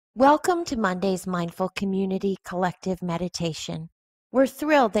Welcome to Monday's Mindful Community Collective Meditation. We're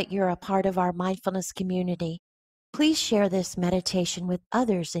thrilled that you're a part of our mindfulness community. Please share this meditation with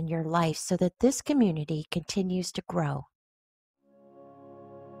others in your life so that this community continues to grow.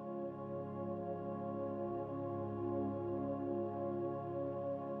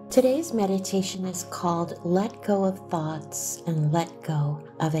 Today's meditation is called Let Go of Thoughts and Let Go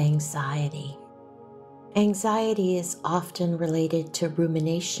of Anxiety. Anxiety is often related to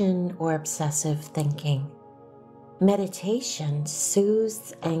rumination or obsessive thinking. Meditation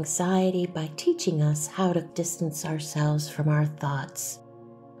soothes anxiety by teaching us how to distance ourselves from our thoughts.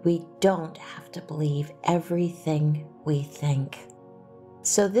 We don't have to believe everything we think.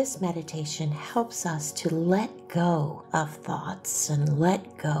 So this meditation helps us to let go of thoughts and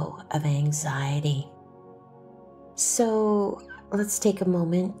let go of anxiety. So let's take a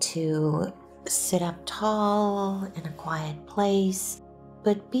moment to sit up tall in a quiet place,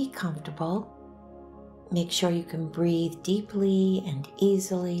 but be comfortable. Make sure you can breathe deeply and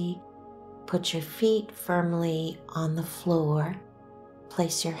easily. Put your feet firmly on the floor.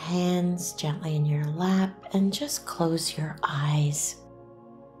 Place your hands gently in your lap and just close your eyes.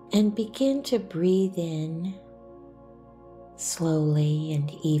 And begin to breathe in slowly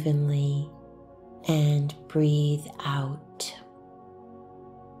and evenly and breathe out.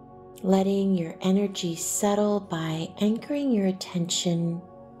 Letting your energy settle by anchoring your attention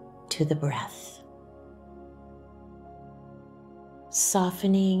to the breath.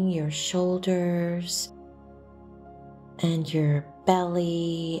 Softening your shoulders and your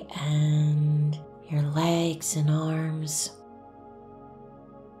belly and your legs and arms.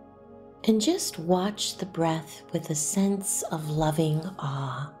 And just watch the breath with a sense of loving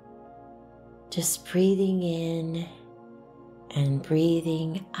awe. Just breathing in and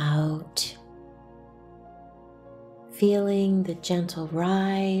breathing out. Feeling the gentle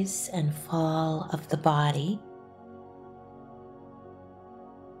rise and fall of the body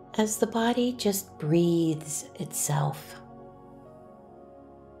as the body just breathes itself.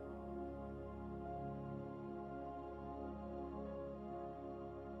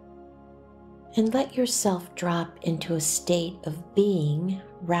 And let yourself drop into a state of being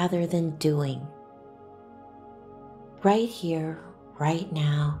rather than doing. Right here, right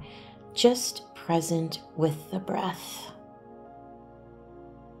now, just present with the breath.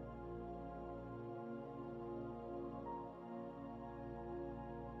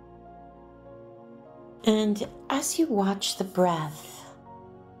 And as you watch the breath,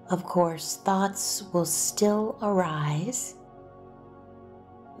 of course, thoughts will still arise.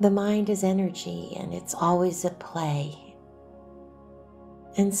 The mind is energy and it's always at play.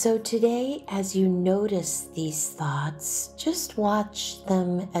 And so today, as you notice these thoughts, just watch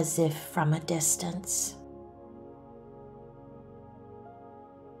them as if from a distance.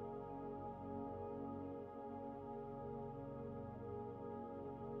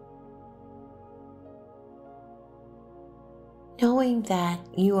 Knowing that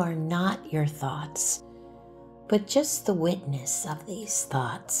you are not your thoughts, but just the witness of these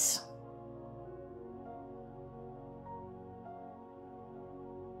thoughts.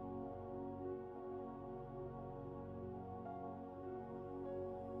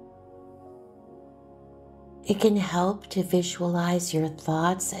 It can help to visualize your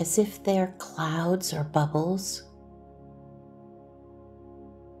thoughts as if they're clouds or bubbles.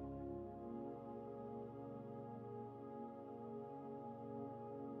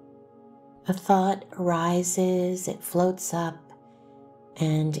 A thought arises, it floats up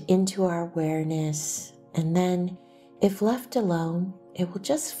and into our awareness, and then, if left alone, it will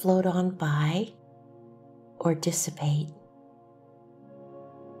just float on by or dissipate.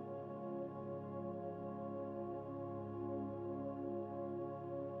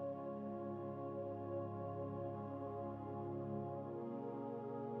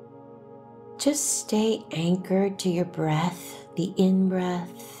 Just stay anchored to your breath, the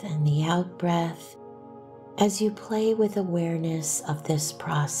in-breath and the out-breath, as you play with awareness of this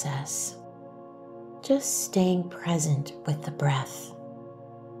process. Just staying present with the breath,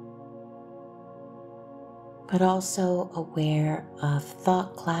 but also aware of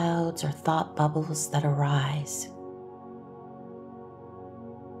thought clouds or thought bubbles that arise.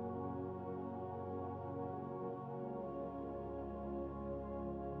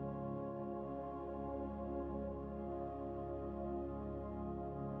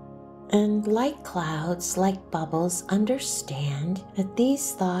 And like clouds, like bubbles, understand that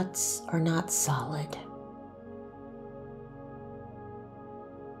these thoughts are not solid.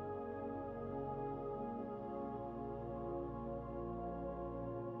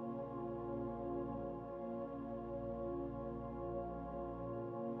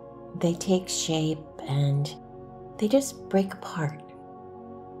 they take shape and they just break apart.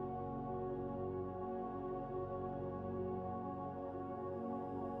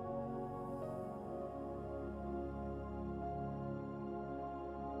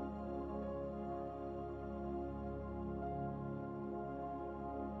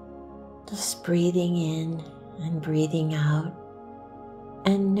 Just breathing in and breathing out,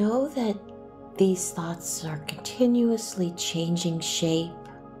 and know that these thoughts are continuously changing shape,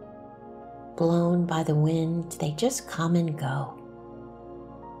 blown by the wind. They just come and go.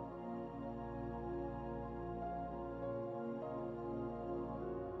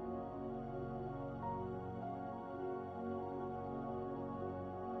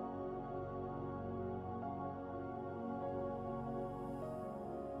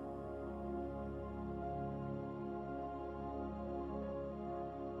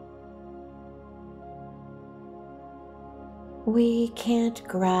 We can't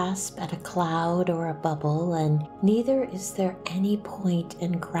grasp at a cloud or a bubble, and neither is there any point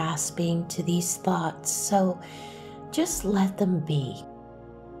in grasping to these thoughts, so just let them be.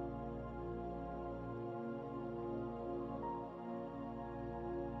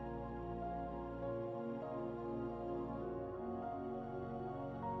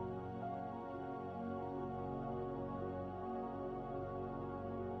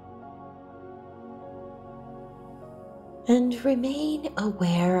 And remain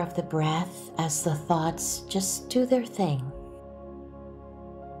aware of the breath as the thoughts just do their thing.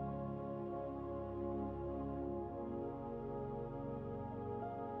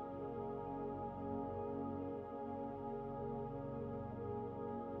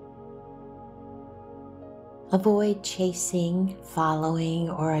 Avoid chasing, following,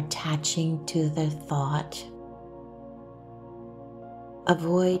 or attaching to the thought.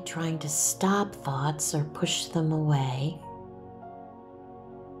 Avoid trying to stop thoughts or push them away.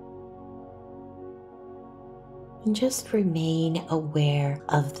 And just remain aware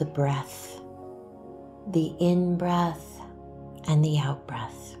of the breath, the in-breath and the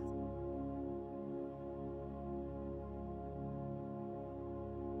out-breath.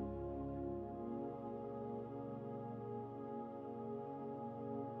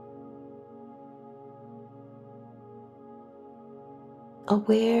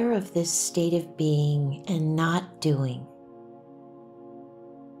 Aware of this state of being and not doing.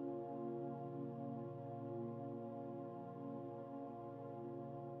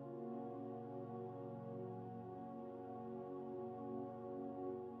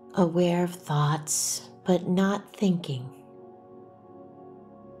 Aware of thoughts, but not thinking.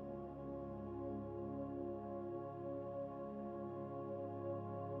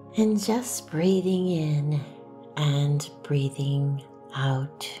 And just breathing in and breathing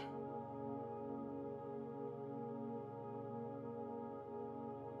out.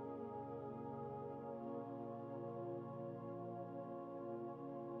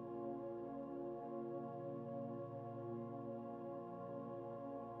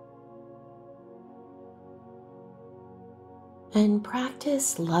 And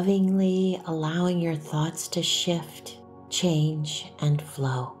practice lovingly allowing your thoughts to shift, change, and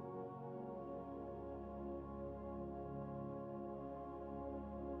flow.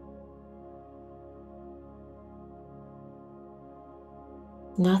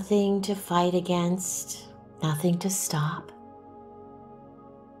 Nothing to fight against, nothing to stop.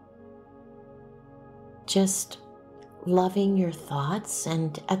 Just loving your thoughts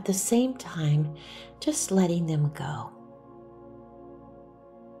and at the same time, just letting them go.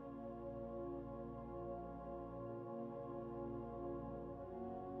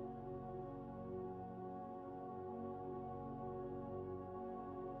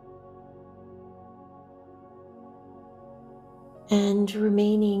 And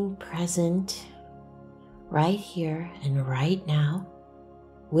remaining present right here and right now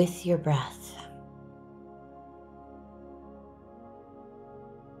with your breath.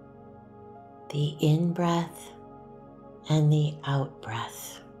 The in-breath and the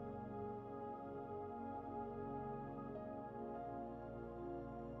out-breath.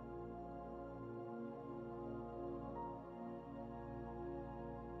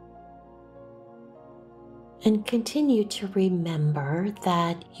 And continue to remember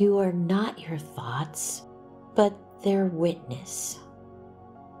that you are not your thoughts, but their witness.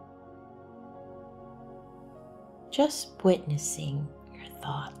 Just witnessing your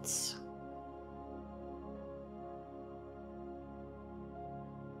thoughts.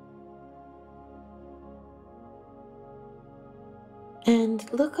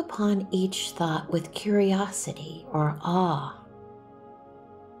 And look upon each thought with curiosity or awe.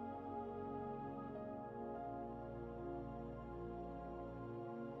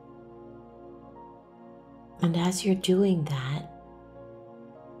 And as you're doing that,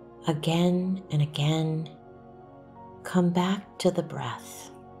 again and again, come back to the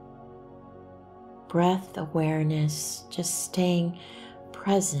breath. Breath awareness, just staying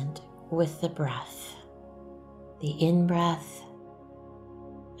present with the breath, the in-breath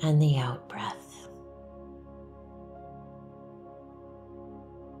and the out-breath.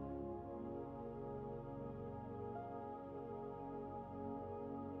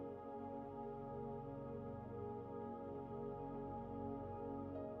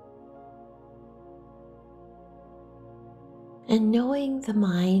 And knowing the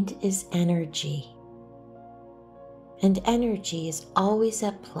mind is energy, and energy is always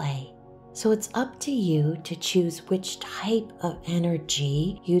at play. So it's up to you to choose which type of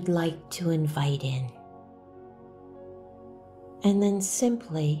energy you'd like to invite in. And then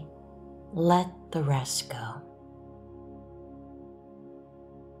simply let the rest go.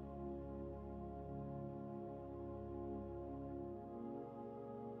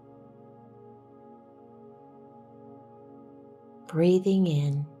 Breathing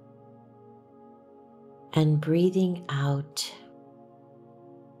in and breathing out,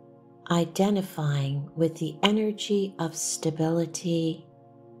 identifying with the energy of stability,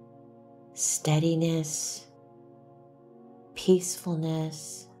 steadiness,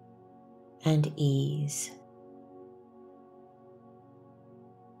 peacefulness, and ease.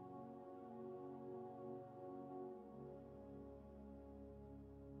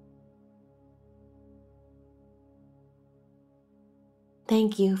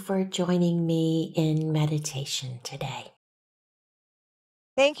 Thank you for joining me in meditation today.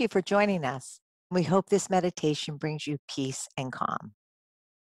 Thank you for joining us. We hope this meditation brings you peace and calm.